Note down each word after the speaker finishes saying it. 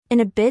In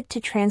a bid to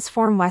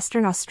transform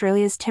Western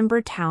Australia's timber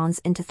towns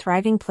into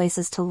thriving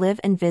places to live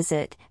and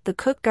visit, the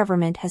Cook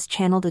government has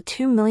channeled a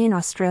 $2 million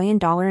Australian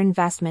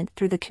investment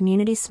through the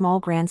Community Small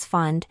Grants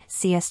Fund,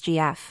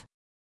 CSGF.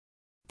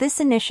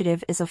 This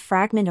initiative is a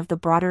fragment of the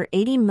broader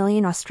 $80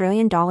 million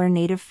Australian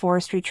native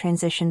forestry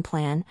transition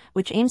plan,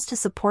 which aims to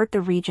support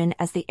the region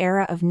as the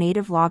era of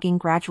native logging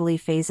gradually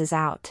phases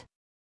out.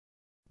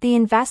 The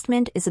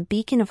investment is a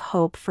beacon of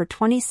hope for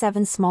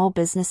 27 small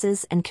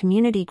businesses and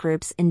community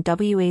groups in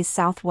WA's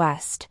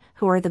southwest,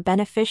 who are the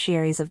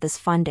beneficiaries of this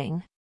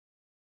funding.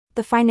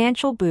 The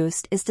financial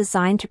boost is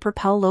designed to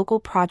propel local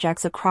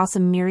projects across a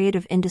myriad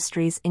of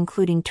industries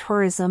including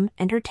tourism,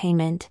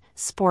 entertainment,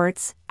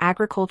 sports,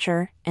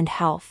 agriculture, and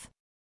health.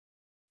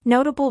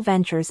 Notable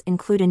ventures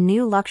include a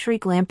new luxury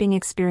glamping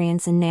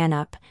experience in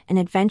Nannup, an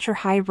adventure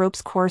high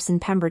ropes course in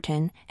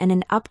Pemberton, and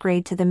an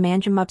upgrade to the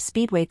Manjimup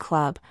Speedway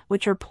Club,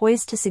 which are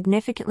poised to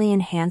significantly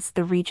enhance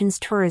the region's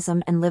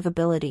tourism and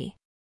livability.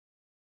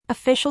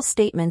 Official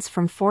statements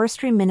from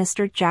Forestry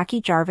Minister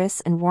Jackie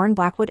Jarvis and Warren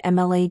Blackwood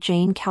MLA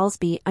Jane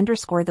Kelsby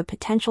underscore the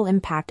potential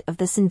impact of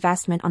this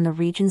investment on the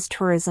region's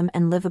tourism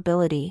and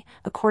livability,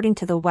 according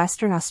to the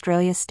Western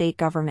Australia state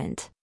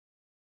government.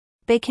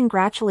 They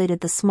congratulated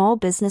the small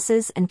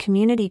businesses and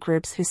community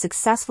groups who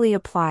successfully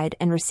applied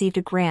and received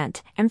a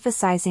grant,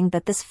 emphasizing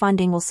that this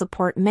funding will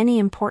support many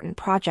important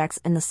projects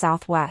in the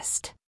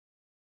southwest.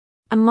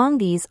 Among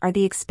these are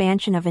the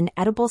expansion of an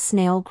edible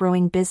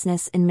snail-growing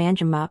business in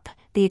Manjimup,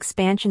 the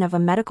expansion of a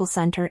medical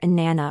center in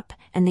Nannup,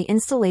 and the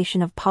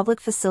installation of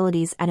public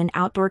facilities at an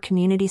outdoor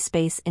community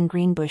space in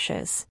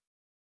Greenbushes.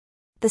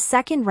 The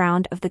second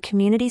round of the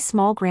Community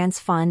Small Grants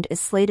Fund is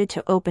slated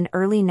to open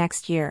early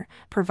next year,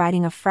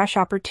 providing a fresh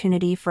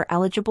opportunity for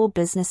eligible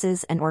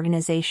businesses and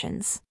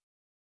organizations.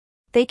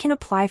 They can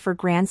apply for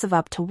grants of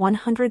up to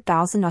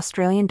 $100,000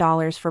 Australian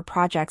dollars for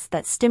projects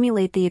that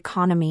stimulate the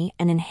economy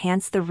and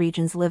enhance the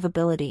region's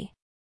livability.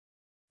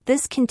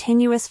 This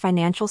continuous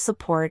financial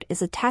support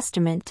is a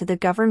testament to the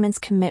government's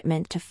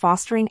commitment to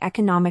fostering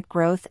economic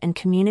growth and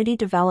community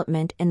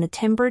development in the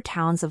timber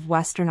towns of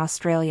Western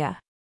Australia.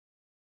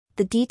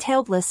 The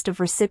detailed list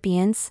of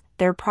recipients,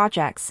 their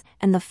projects,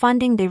 and the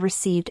funding they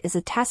received is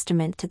a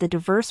testament to the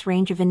diverse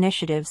range of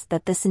initiatives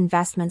that this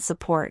investment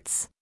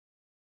supports.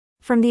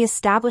 From the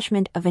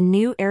establishment of a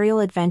new aerial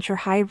adventure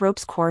high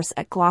ropes course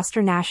at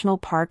Gloucester National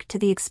Park to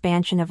the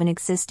expansion of an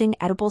existing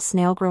edible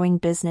snail-growing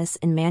business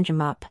in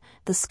Manjimup,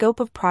 the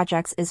scope of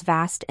projects is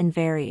vast and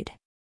varied.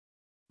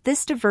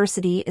 This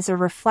diversity is a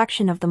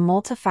reflection of the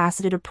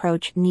multifaceted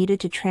approach needed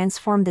to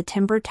transform the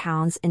timber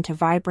towns into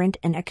vibrant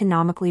and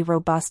economically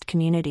robust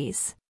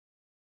communities.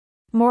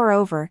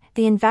 Moreover,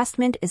 the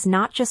investment is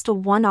not just a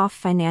one-off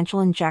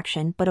financial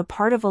injection but a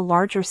part of a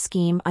larger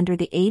scheme under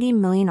the $80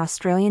 million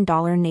Australian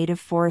native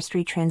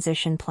forestry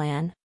transition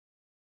plan.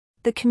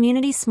 The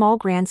Community Small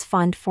Grants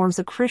Fund forms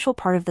a crucial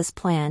part of this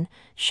plan,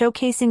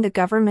 showcasing the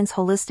government's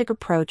holistic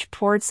approach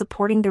toward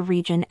supporting the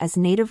region as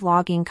native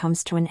logging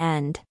comes to an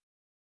end.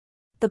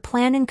 The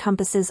plan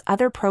encompasses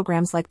other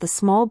programs like the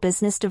Small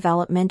Business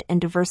Development and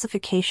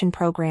Diversification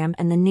Program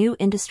and the new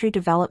Industry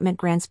Development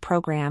Grants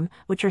Program,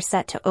 which are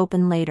set to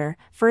open later,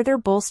 further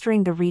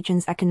bolstering the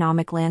region's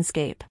economic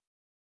landscape.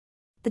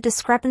 The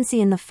discrepancy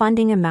in the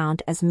funding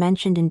amount as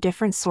mentioned in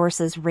different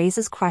sources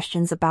raises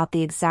questions about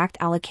the exact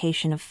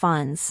allocation of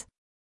funds.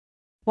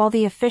 While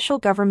the official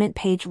government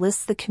page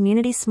lists the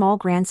Community Small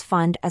Grants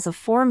Fund as a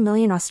 $4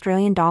 million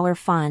Australian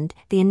fund,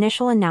 the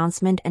initial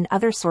announcement and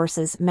other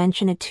sources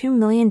mention a $2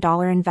 million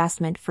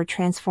investment for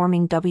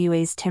transforming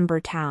WA's timber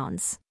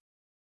towns.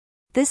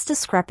 This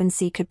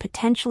discrepancy could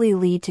potentially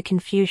lead to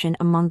confusion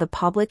among the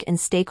public and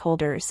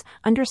stakeholders,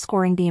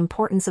 underscoring the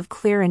importance of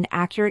clear and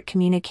accurate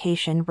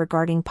communication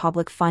regarding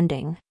public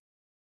funding.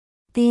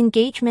 The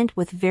engagement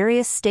with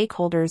various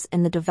stakeholders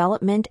in the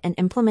development and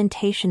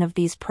implementation of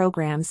these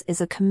programs is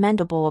a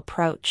commendable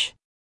approach.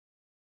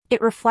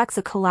 It reflects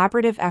a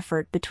collaborative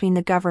effort between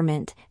the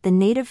government, the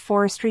Native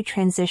Forestry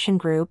Transition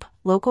Group,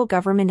 local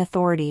government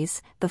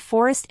authorities, the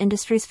Forest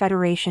Industries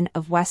Federation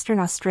of Western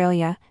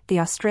Australia, the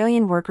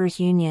Australian Workers'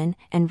 Union,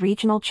 and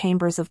regional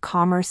chambers of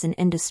commerce and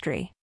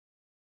industry.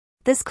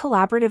 This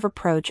collaborative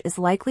approach is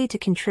likely to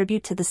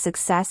contribute to the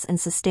success and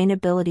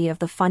sustainability of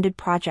the funded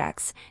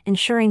projects,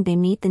 ensuring they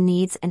meet the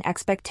needs and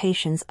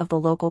expectations of the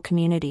local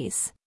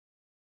communities.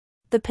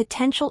 The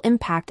potential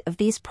impact of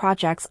these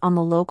projects on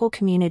the local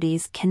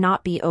communities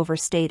cannot be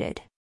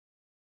overstated.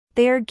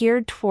 They are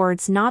geared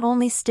towards not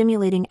only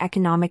stimulating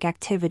economic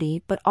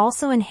activity but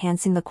also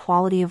enhancing the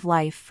quality of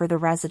life for the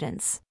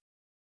residents.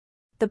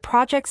 The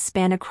projects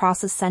span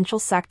across essential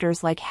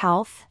sectors like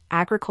health,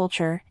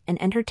 agriculture,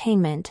 and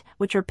entertainment,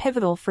 which are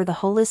pivotal for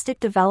the holistic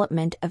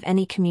development of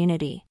any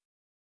community.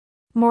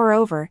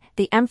 Moreover,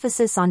 the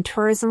emphasis on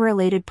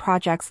tourism-related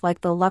projects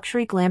like the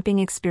luxury glamping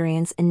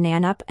experience in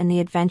Nannup and the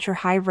adventure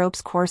high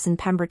ropes course in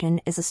Pemberton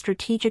is a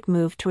strategic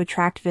move to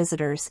attract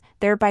visitors,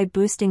 thereby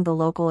boosting the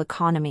local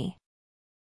economy.